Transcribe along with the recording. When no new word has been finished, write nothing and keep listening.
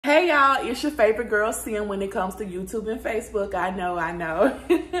Hey y'all, it's your favorite girl Sim when it comes to YouTube and Facebook. I know.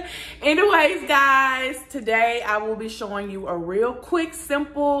 Anyways, guys, today I will be showing you a real quick,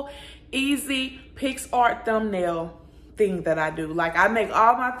 simple, easy Picsart thumbnail thing that I do. Like, I make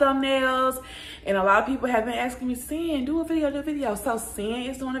all my thumbnails, and a lot of people have been asking me, Sim, do a video. So Sim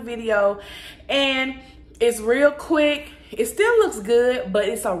is doing a video, and it's real quick. It still looks good, but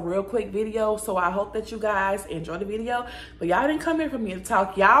it's a real quick video. So I hope that you guys enjoy the video. But y'all didn't come here for me to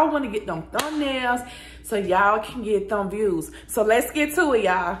talk. Y'all want to get them thumbnails so y'all can get them views. So let's get to it,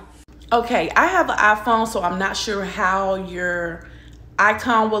 y'all. Okay, I have an iPhone, so I'm not sure how your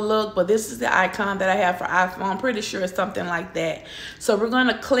icon will look, but this is the icon that I have for iPhone. I'm pretty sure it's something like that. So we're going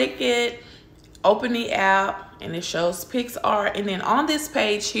to click it, open the app, and it shows Picsart. And then on this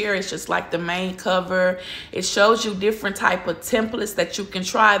page here, it's just like the main cover. It shows you different type of templates that you can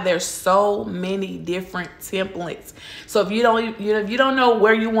try. There's so many different templates. So if you don't know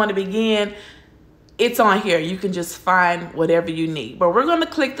where you want to begin, it's on here. You can just find whatever you need. But we're going to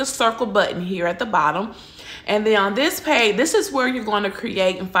click the circle button here at the bottom. And then on this page, this is where you're going to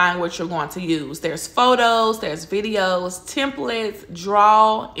create and find what you're going to use. There's photos, there's videos, templates,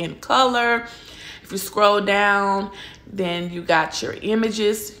 draw, in color. If you scroll down, then you got your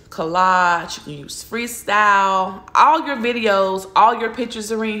images, collage, you can use freestyle, all your videos, all your pictures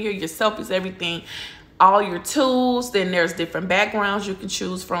are in here, your selfies, everything, all your tools. Then there's different backgrounds you can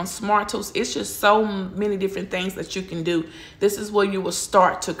choose from, smart tools. It's just so many different things that you can do. This is where you will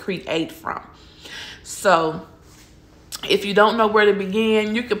start to create from. So if you don't know where to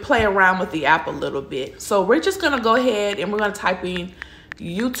begin, you can play around with the app a little bit. So we're just gonna go ahead and we're gonna type in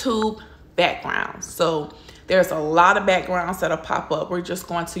YouTube backgrounds. So there's a lot of backgrounds that'll pop up. We're just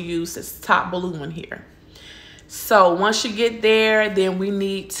going to use this top blue one here. So once you get there, then we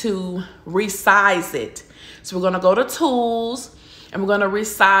need to resize it. So we're going to go to tools and we're going to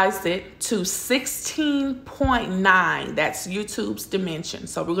resize it to 16.9. That's YouTube's dimension.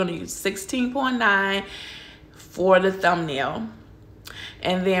 So we're going to use 16.9 for the thumbnail.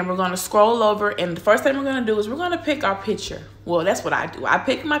 And then we're going to scroll over, and the first thing we're going to do is we're going to pick our picture. Well, that's what I do. I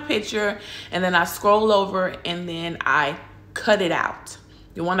pick my picture, and then I scroll over, and then I cut it out.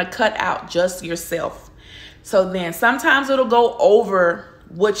 You want to cut out just yourself. So then sometimes it'll go over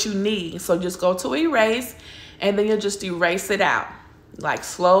what you need. So just go to erase, and then you'll just erase it out. Like,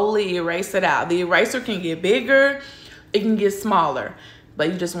 slowly erase it out. The eraser can get bigger. It can get smaller.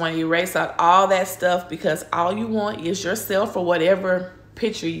 But you just want to erase out all that stuff, because all you want is yourself or whatever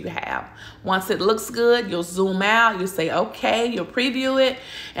picture you have. Once it looks good, you'll zoom out, you say okay, you'll preview it,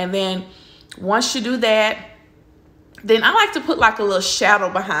 and then once you do that, then I like to put like a little shadow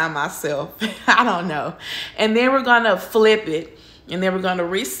behind myself. I don't know. And then we're gonna flip it, and then we're gonna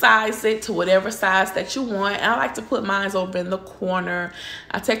resize it to whatever size that you want. And I like to put mine over in the corner.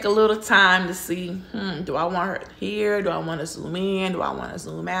 I take a little time to see, do I want her here? Do I want to zoom in? Do I want to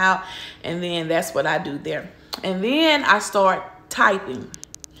zoom out? And then that's what I do there. And then I start typing.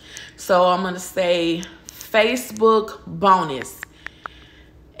 So I'm going to say Facebook bonus,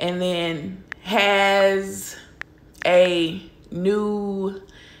 and then has a new,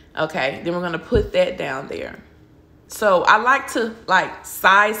 okay, then we're going to put that down there. So I like to like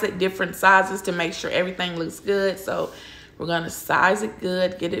size it different sizes to make sure everything looks good. So we're going to size it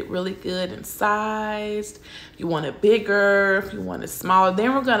good, get it really good and sized. If you want it bigger, if you want it smaller,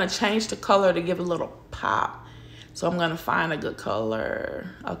 then we're going to change the color to give it a little pop. So I'm going to find a good color.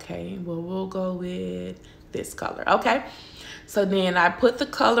 Okay, well, we'll go with this color. Okay, so then I put the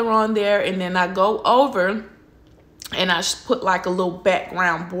color on there, and then I go over and I put like a little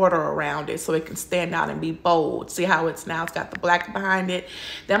background border around it so it can stand out and be bold. See how it's now? It's got the black behind it.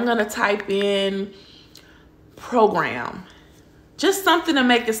 Then I'm going to type in program. Just something to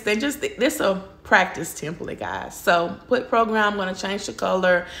make it stand. Just this a practice template, guys. So put program. I'm going to change the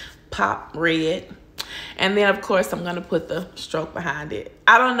color, pop red. And then, of course, I'm going to put the stroke behind it.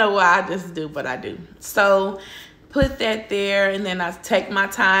 I don't know why I just do, but I do. So put that there, and then I take my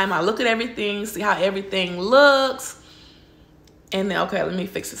time. I look at everything, see how everything looks. And then, okay, let me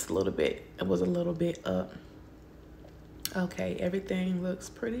fix this a little bit. It was a little bit up. Okay, everything looks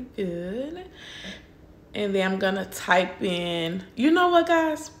pretty good. And then I'm going to type in, you know what,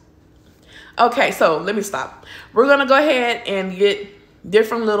 guys? Okay, so let me stop. We're going to go ahead and get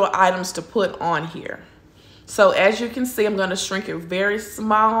different little items to put on here. So as you can see, I'm going to shrink it very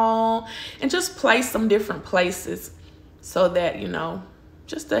small and just place some different places so that, you know,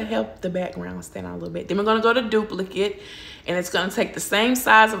 just to help the background stand out a little bit. Then we're going to go to duplicate, and it's going to take the same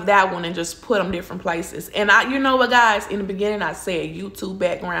size of that one and just put them different places. And you know what, guys, in the beginning I said YouTube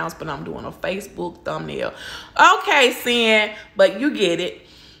backgrounds, but I'm doing a Facebook thumbnail. Okay, Sin, but you get it.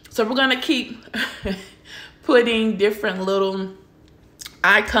 So we're gonna keep putting different little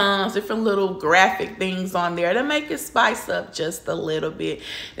icons, different little graphic things on there to make it spice up just a little bit.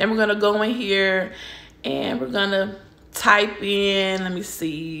 Then we're gonna go in here and we're gonna type in, let me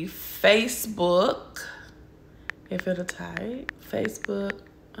see, Facebook, if it'll type, Facebook.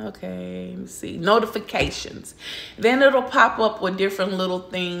 Okay, let me see, notifications. Then it'll pop up with different little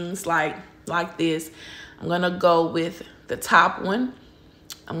things like this. I'm gonna go with the top one.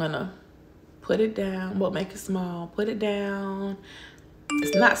 I'm gonna put it down, we'll make it small, put it down.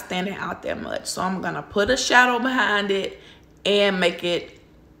 It's not standing out that much. So I'm gonna put a shadow behind it and make it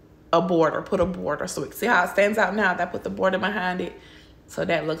a border, put a border. So we can see how it stands out now that I put the border behind it. So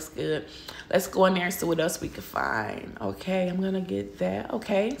that looks good. Let's go in there and see what else we can find. Okay, I'm gonna get that.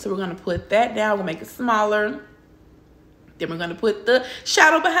 Okay, so we're gonna put that down, we'll make it smaller. Then we're gonna put the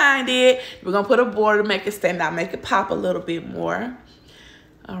shadow behind it. We're gonna put a border, make it stand out, make it pop a little bit more.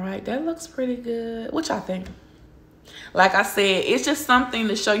 All right, that looks pretty good. What y'all think? Like I said, it's just something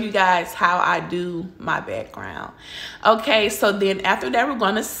to show you guys how I do my background. Okay, so then after that, we're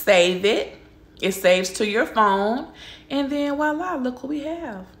gonna save it. It saves to your phone. And then voila, look what we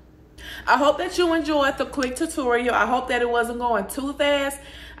have. I hope that you enjoyed the quick tutorial. I hope that it wasn't going too fast.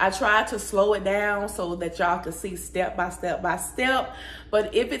 I tried to slow it down so that y'all could see step by step by step.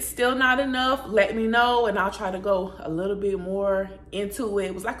 But if it's still not enough, let me know and I'll try to go a little bit more into it.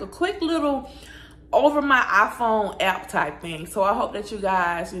 It was like a quick little over my iPhone app type thing. So I hope that you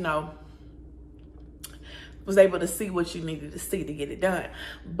guys, you know, was able to see what you needed to see to get it done.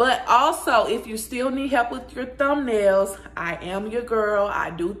 But also, if you still need help with your thumbnails, I am your girl.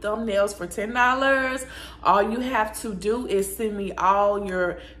 I do thumbnails for $10. All you have to do is send me all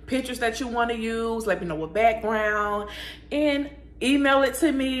your pictures that you want to use. Let me know what background and email it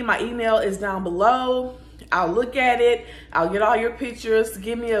to me. My email is down below. I'll look at it. I'll get all your pictures.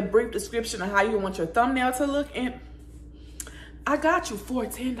 Give me a brief description of how you want your thumbnail to look. And I got you for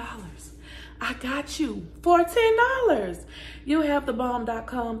 $10. I got you for $10. You have the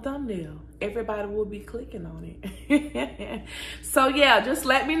bomb.com thumbnail. Everybody will be clicking on it. So yeah, just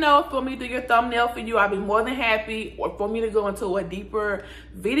let me know for me to do your thumbnail for you. I'll be more than happy. Or for me to go into a deeper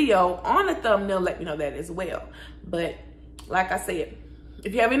video on the thumbnail, let me know that as well. But like I said,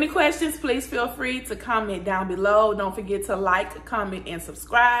 if you have any questions, please feel free to comment down below. Don't forget to like, comment, and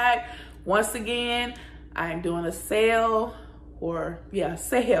subscribe. Once again, I am doing a sale,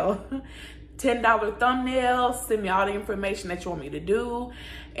 sale. $10 thumbnail. Send me all the information that you want me to do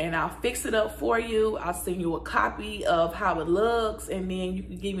and I'll fix it up for you. I'll send you a copy of how it looks and then you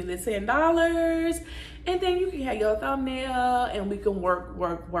can give me the $10 and then you can have your thumbnail and we can work.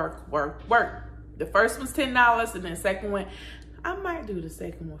 The first one's $10 and then the second one, I might do the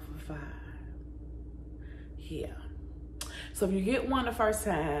second one for $5. Yeah. So if you get one the first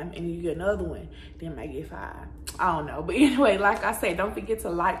time and you get another one, then I might get $5. I don't know. But anyway, like I said, don't forget to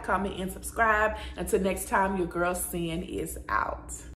like, comment, and subscribe. Until next time, your girl Sin is out.